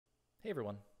Hey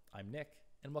everyone, I'm Nick,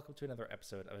 and welcome to another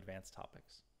episode of Advanced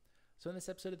Topics. So in this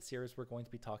episode of the series, we're going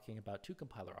to be talking about two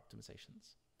compiler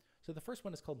optimizations. So the first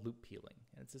one is called loop peeling,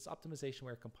 and it's this optimization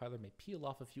where a compiler may peel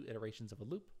off a few iterations of a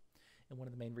loop, and one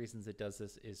of the main reasons it does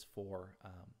this is for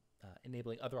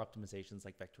enabling other optimizations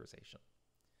like vectorization.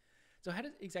 So how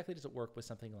exactly does it work with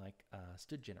something like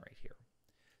std generate here?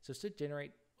 So std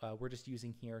generate, we're just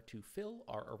using here to fill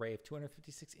our array of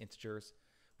 256 integers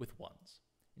with ones.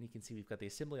 And you can see we've got the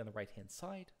assembly on the right-hand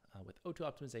side with O2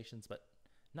 optimizations, but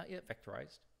not yet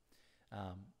vectorized.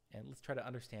 And let's try to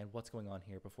understand what's going on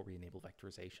here before we enable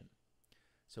vectorization.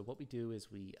 So what we do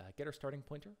is we get our starting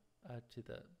pointer to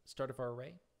the start of our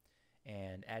array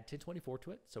and add 1024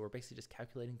 to it. So we're basically just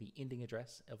calculating the ending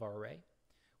address of our array,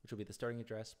 which will be the starting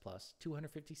address plus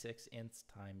 256 ints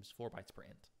times 4 bytes per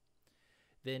int.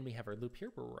 Then we have our loop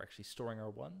here where we're actually storing our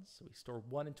ones. So we store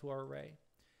 1 into our array.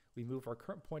 We move our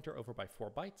current pointer over by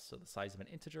 4 bytes, so the size of an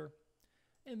integer,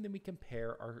 and then we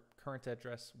compare our current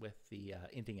address with the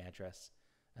ending address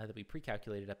that we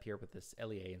pre-calculated up here with this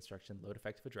LEA instruction, load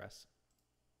effective address.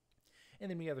 And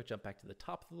then we either jump back to the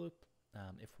top of the loop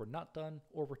if we're not done,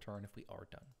 or return if we are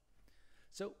done.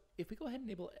 So if we go ahead and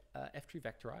enable ftree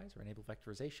vectorize or enable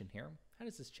vectorization here, how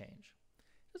does this change?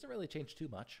 It doesn't really change too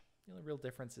much. The only real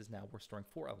difference is now we're storing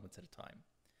 4 elements at a time.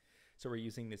 So we're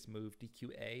using this move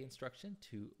dqa instruction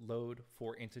to load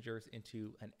 4 integers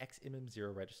into an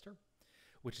xmm0 register,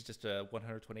 which is just a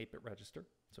 128-bit register,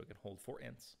 so it can hold 4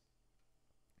 ints.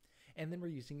 And then we're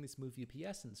using this move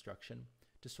ups instruction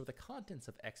to store the contents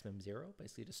of xmm0,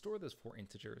 basically to store those 4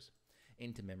 integers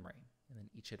into memory. And then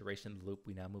each iteration of the loop,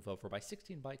 we now move over by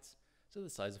 16 bytes, so the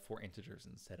size of 4 integers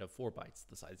instead of 4 bytes,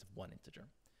 the size of 1 integer.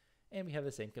 And we have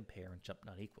the same compare and jump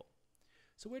not equal.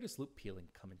 So where does loop peeling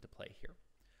come into play here?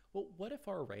 Well, what if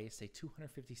our array is, say,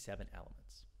 257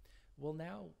 elements? Well,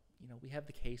 now, we have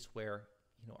the case where,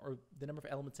 the number of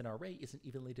elements in our array isn't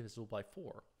evenly divisible by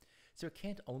 4. So it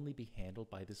can't only be handled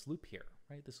by this loop here,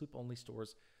 right? This loop only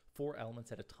stores 4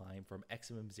 elements at a time from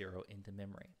xmm0 into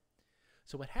memory.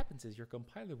 So what happens is your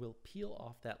compiler will peel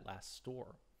off that last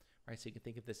store, right? So you can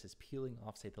think of this as peeling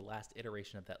off, say, the last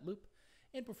iteration of that loop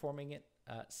and performing it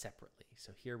separately.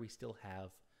 So here we still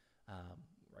have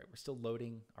we're still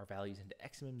loading our values into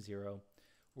xmm0.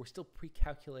 We're still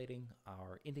pre-calculating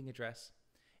our ending address.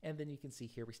 And then you can see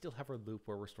here we still have our loop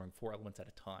where we're storing 4 elements at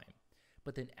a time.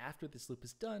 But then after this loop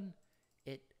is done,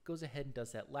 it goes ahead and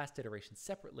does that last iteration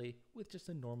separately with just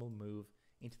a normal move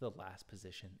into the last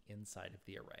position inside of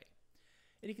the array.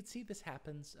 And you can see this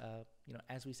happens,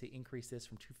 as we say increase this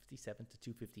from 257 to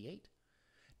 258.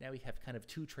 Now we have kind of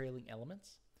 2 trailing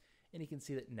elements. And you can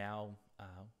see that now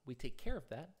we take care of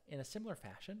that in a similar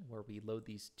fashion where we load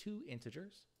these 2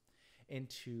 integers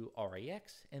into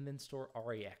RAX and then store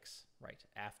RAX right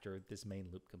after this main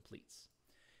loop completes.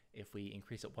 If we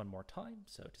increase it one more time,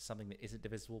 so to something that isn't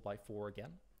divisible by 4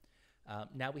 again,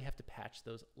 now we have to patch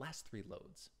those last 3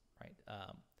 loads, right?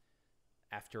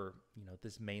 After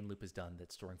this main loop is done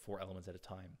that's storing 4 elements at a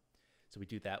time. So we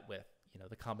do that with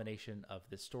the combination of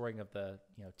the storing of the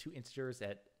 2 integers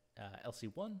at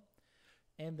LC1,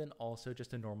 and then also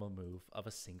just a normal move of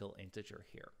a single integer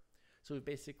here. So we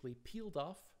basically peeled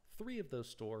off 3 of those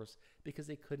stores because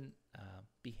they couldn't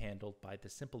be handled by the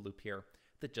simple loop here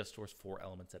that just stores 4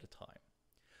 elements at a time.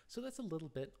 So that's a little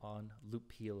bit on loop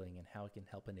peeling and how it can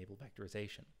help enable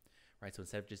vectorization. Right, so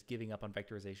instead of just giving up on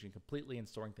vectorization completely and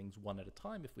storing things one at a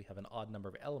time if we have an odd number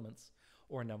of elements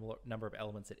or a number of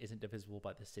elements that isn't divisible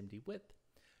by the SIMD width,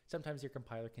 sometimes your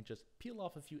compiler can just peel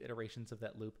off a few iterations of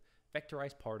that loop,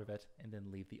 vectorize part of it, and then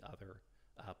leave the other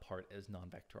part as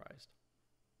non-vectorized.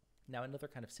 Now, another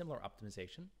kind of similar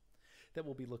optimization that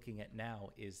we'll be looking at now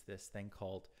is this thing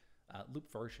called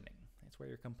loop versioning. It's where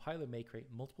your compiler may create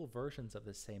multiple versions of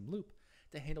the same loop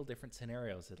to handle different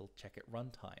scenarios it'll check at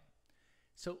runtime.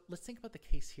 So let's think about the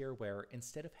case here where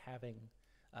instead of having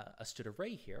a std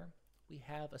array here, we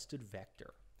have a std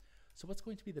vector. So what's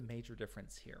going to be the major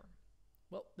difference here?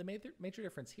 Well, the major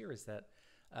difference here is that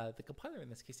the compiler in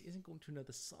this case isn't going to know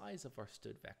the size of our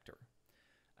std vector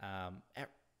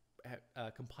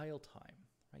at compile time,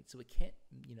 right? So it can't,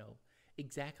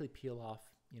 exactly peel off,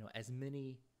 as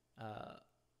many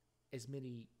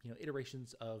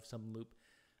iterations of some loop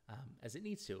as it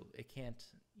needs to.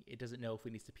 It doesn't know if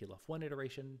it needs to peel off 1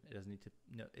 iteration. It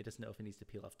doesn't know if it needs to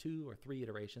peel off 2 or 3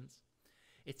 iterations.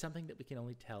 It's something that we can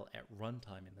only tell at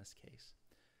runtime in this case.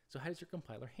 So how does your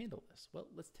compiler handle this? Well,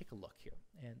 let's take a look here.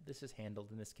 And this is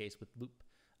handled in this case with loop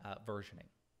versioning.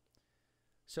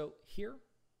 So here,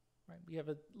 right, we have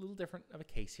a little different of a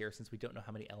case here since we don't know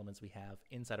how many elements we have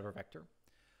inside of our vector.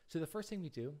 So the first thing we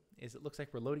do is it looks like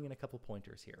we're loading in a couple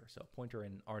pointers here. So a pointer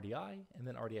in RDI and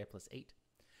then RDI plus 8.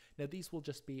 Now these will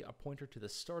just be a pointer to the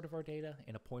start of our data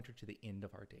and a pointer to the end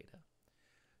of our data.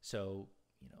 So,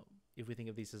 if we think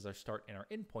of these as our start and our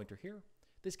end pointer here,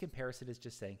 this comparison is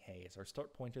just saying, hey, is our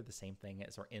start pointer the same thing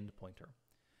as our end pointer?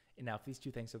 And now if these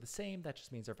two things are the same, that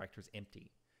just means our vector is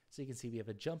empty. So you can see we have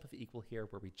a jump of equal here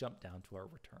where we jump down to our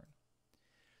return.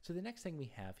 So the next thing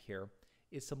we have here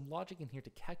is some logic in here to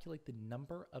calculate the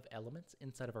number of elements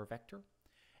inside of our vector.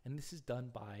 And this is done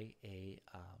by a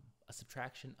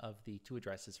subtraction of the two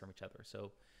addresses from each other.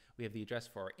 So we have the address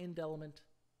for our end element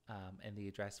and the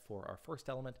address for our first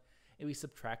element, and we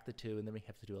subtract the two, and then we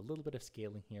have to do a little bit of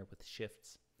scaling here with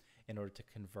shifts in order to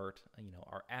convert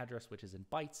our address, which is in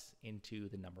bytes, into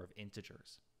the number of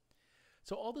integers.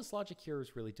 So all this logic here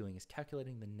is really doing is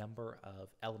calculating the number of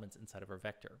elements inside of our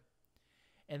vector.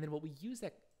 And then what we use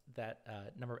that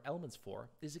number of elements for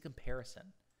is a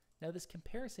comparison. Now this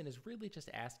comparison is really just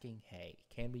asking, hey,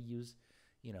 can we use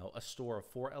a store of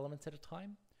 4 elements at a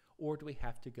time, or do we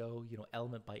have to go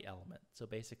element by element? So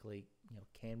basically,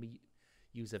 can we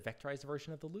use a vectorized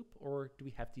version of the loop, or do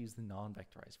we have to use the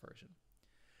non-vectorized version?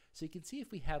 So you can see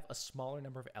if we have a smaller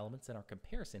number of elements in our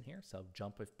comparison here, so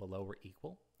jump if below or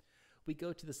equal, we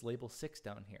go to this label 6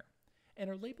 down here. And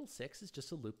our label 6 is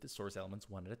just a loop that stores elements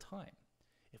one at a time.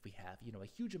 If we have, a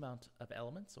huge amount of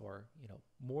elements, or,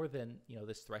 more than,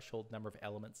 this threshold number of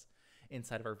elements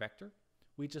inside of our vector,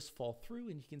 we just fall through,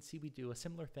 and you can see we do a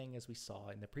similar thing as we saw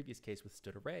in the previous case with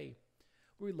std array,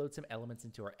 where we load some elements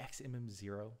into our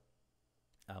xmm0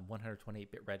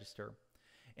 128-bit register,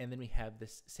 and then we have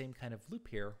this same kind of loop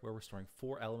here where we're storing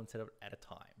 4 elements at a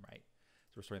time, right?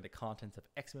 So we're storing the contents of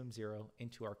xmm0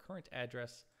 into our current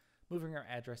address, moving our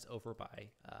address over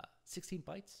by 16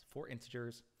 bytes, 4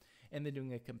 integers, and then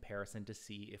doing a comparison to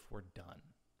see if we're done,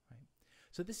 right?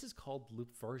 So this is called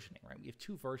loop versioning, right? We have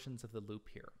 2 versions of the loop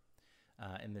here.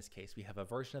 In this case, we have a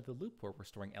version of the loop where we're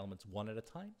storing elements one at a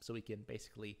time, so we can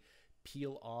basically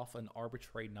peel off an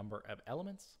arbitrary number of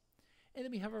elements. And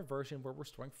then we have our version where we're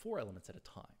storing 4 elements at a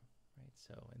time, right?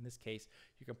 So in this case,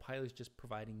 your compiler is just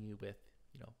providing you with,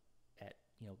 at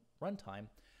runtime,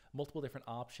 multiple different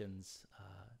options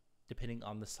depending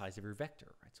on the size of your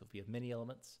vector, right? So if we have many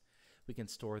elements, we can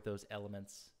store those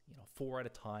elements, 4 at a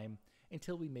time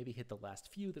until we maybe hit the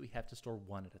last few that we have to store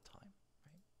 1 at a time.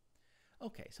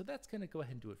 Okay, so that's going to go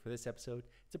ahead and do it for this episode.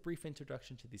 It's a brief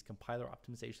introduction to these compiler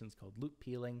optimizations called loop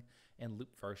peeling and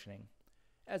loop versioning.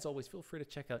 As always, feel free to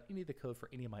check out any of the code for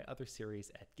any of my other series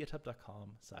at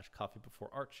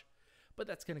github.com/coffeebeforearch. But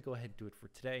that's going to go ahead and do it for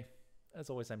today.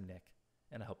 As always, I'm Nick,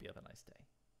 and I hope you have a nice day.